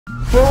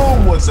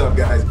Boom! What's up,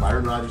 guys?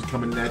 Byron Rogers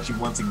coming at you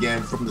once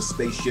again from the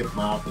spaceship,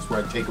 my office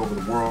where I take over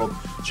the world.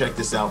 Check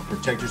this out.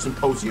 Protector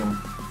Symposium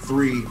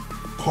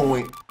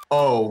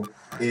 3.0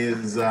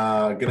 is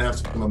going to have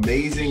some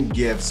amazing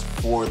gifts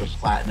for the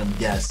platinum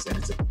guests, and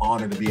it's an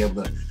honor to be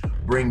able to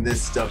bring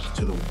this stuff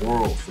to the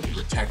world for the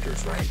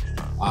protectors, right?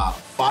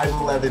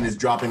 511 is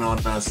dropping on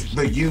us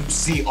the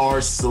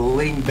UCR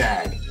Sling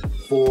Bag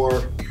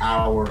for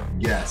our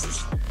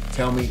guests.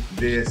 Tell me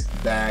this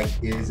bag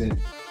isn't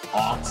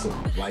awesome.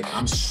 Like,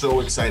 I'm so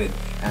excited.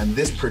 And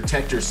this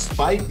protector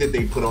spike that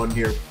they put on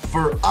here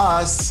for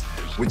us,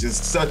 which is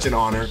such an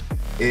honor,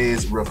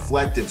 is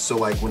reflective. So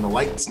like when the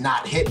light's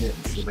not hitting it,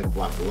 let's see if I can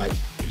block the light.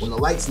 When the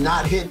light's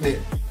not hitting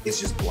it, it's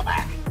just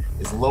black.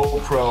 It's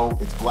low pro,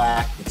 it's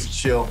black, it's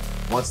chill.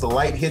 Once the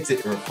light hits it,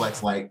 it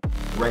reflects light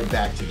right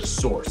back to the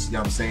source. You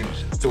know what I'm saying?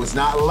 So it's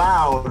not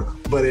loud,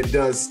 but it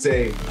does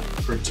say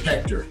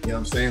protector. You know what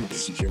I'm saying?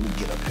 Let's see here, we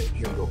get up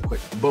here real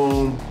quick.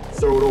 Boom,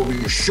 throw it over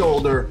your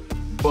shoulder.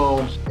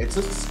 Boom. It's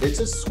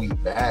a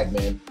sweet bag,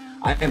 man.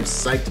 I am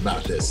psyched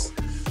about this.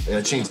 I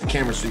gotta change the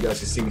camera so you guys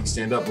can see me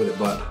stand up with it,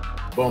 but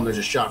boom, there's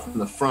a shot from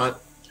the front,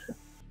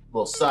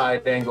 little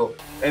side angle.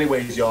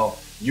 Anyways, y'all,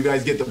 you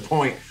guys get the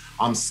point.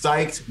 I'm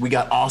psyched. We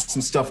got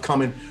awesome stuff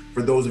coming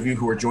for those of you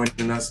who are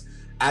joining us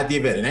at the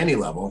event at any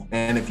level.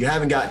 And if you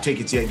haven't got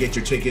tickets yet, get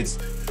your tickets.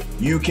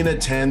 You can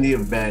attend the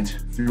event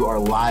through our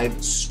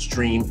live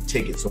stream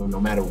tickets. So no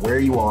matter where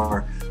you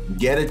are,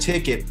 get a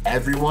ticket.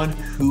 Everyone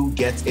who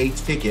gets a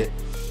ticket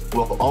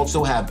will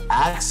also have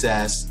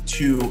access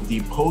to the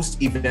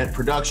post-event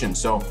production.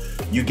 So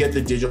you get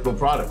the digital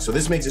product. So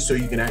this makes it so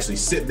you can actually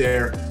sit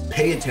there,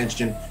 pay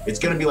attention. It's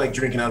gonna be like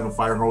drinking out of a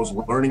fire hose,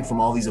 learning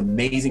from all these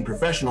amazing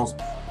professionals,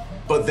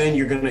 but then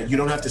you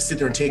don't have to sit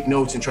there and take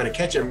notes and try to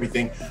catch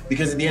everything,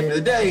 because at the end of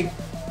the day,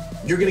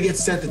 you're gonna get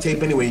sent the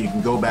tape anyway. You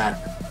can go back,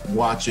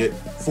 watch it,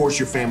 force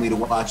your family to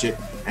watch it,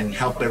 and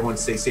help everyone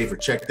stay safer.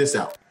 Check this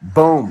out.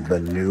 Boom, the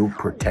new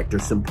Protector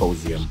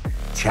Symposium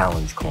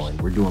Challenge Coin.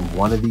 We're doing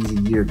one of these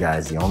a year,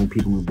 guys. The only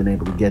people who've been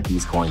able to get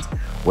these coins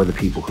were the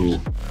people who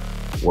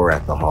were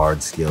at the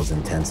Hark Skills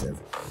Intensive.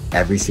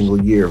 Every single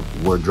year,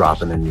 we're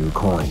dropping a new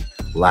coin.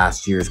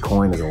 Last year's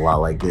coin is a lot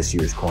like this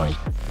year's coin.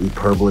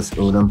 Hyperbolus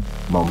Unum,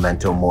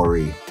 Memento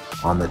Mori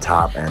on the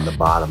top and the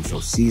bottom. So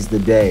seize the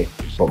day,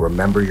 but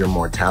remember your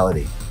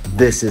mortality.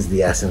 This is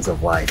the essence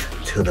of life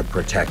to the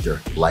protector.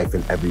 Life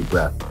in every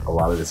breath. A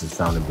lot of this is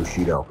found in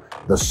Bushido.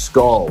 The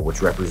skull,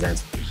 which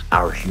represents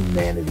our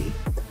humanity,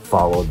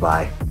 followed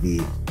by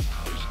the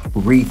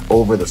wreath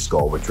over the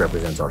skull, which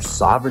represents our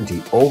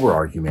sovereignty over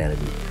our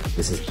humanity.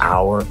 This is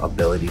our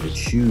ability to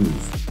choose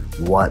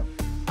what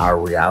our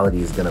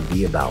reality is going to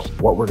be about,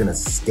 what we're going to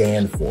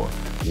stand for,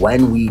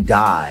 when we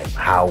die,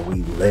 how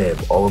we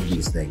live, all of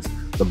these things.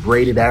 The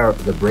braided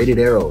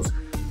arrows,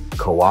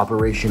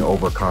 cooperation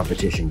over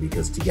competition,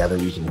 because together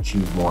we can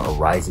achieve more. A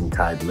rising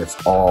tide lifts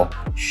all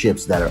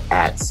ships that are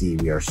at sea.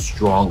 We are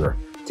stronger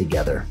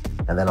together.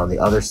 And then on the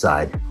other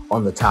side,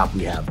 on the top,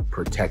 we have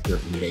Protector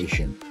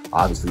Nation,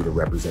 obviously to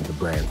represent the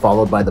brand,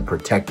 followed by the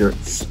Protector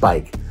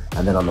Spike.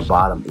 And then on the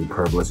bottom,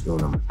 Hyperbolus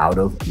Unum, out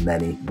of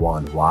many,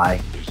 one.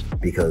 Why?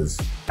 Because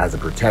as a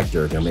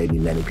protector, there may be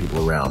many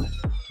people around,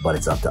 but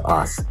it's up to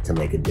us to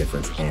make a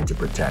difference and to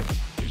protect.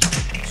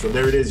 So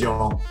there it is,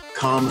 y'all.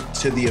 Come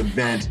to the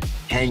event,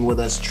 hang with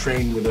us,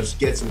 train with us,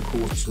 get some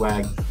cool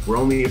swag. We're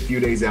only a few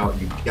days out.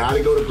 You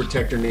gotta go to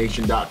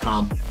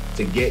protectornation.com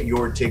to get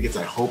your tickets.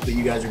 I hope that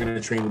you guys are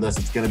gonna train with us.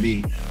 It's gonna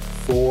be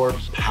 4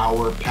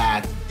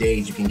 power-packed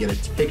days. You can get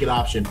a ticket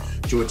option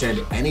to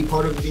attend any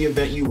part of the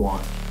event you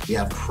want. We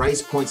have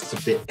price points to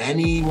fit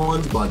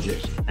anyone's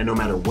budget. And no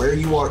matter where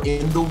you are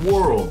in the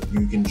world,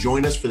 you can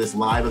join us for this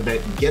live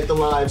event. Get the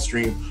live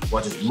stream,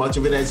 watch as much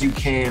of it as you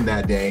can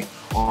that day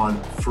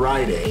on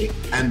Friday.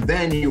 And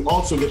then you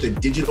also get the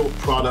digital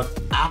product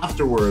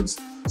afterwards,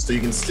 so you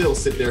can still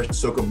sit there,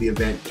 soak up the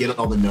event, get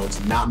all the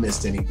notes, not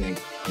miss anything,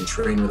 and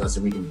train with us.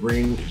 And we can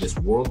bring this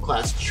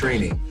world-class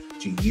training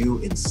to you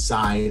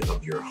inside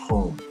of your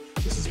home.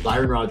 This is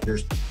Byron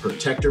Rogers,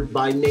 protector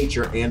by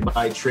nature and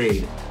by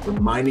trade,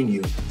 reminding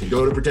you to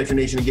go to Protector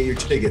Nation and get your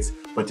tickets,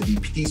 but to be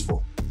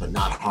peaceful, but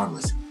not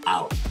harmless.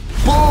 Out.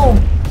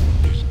 Boom!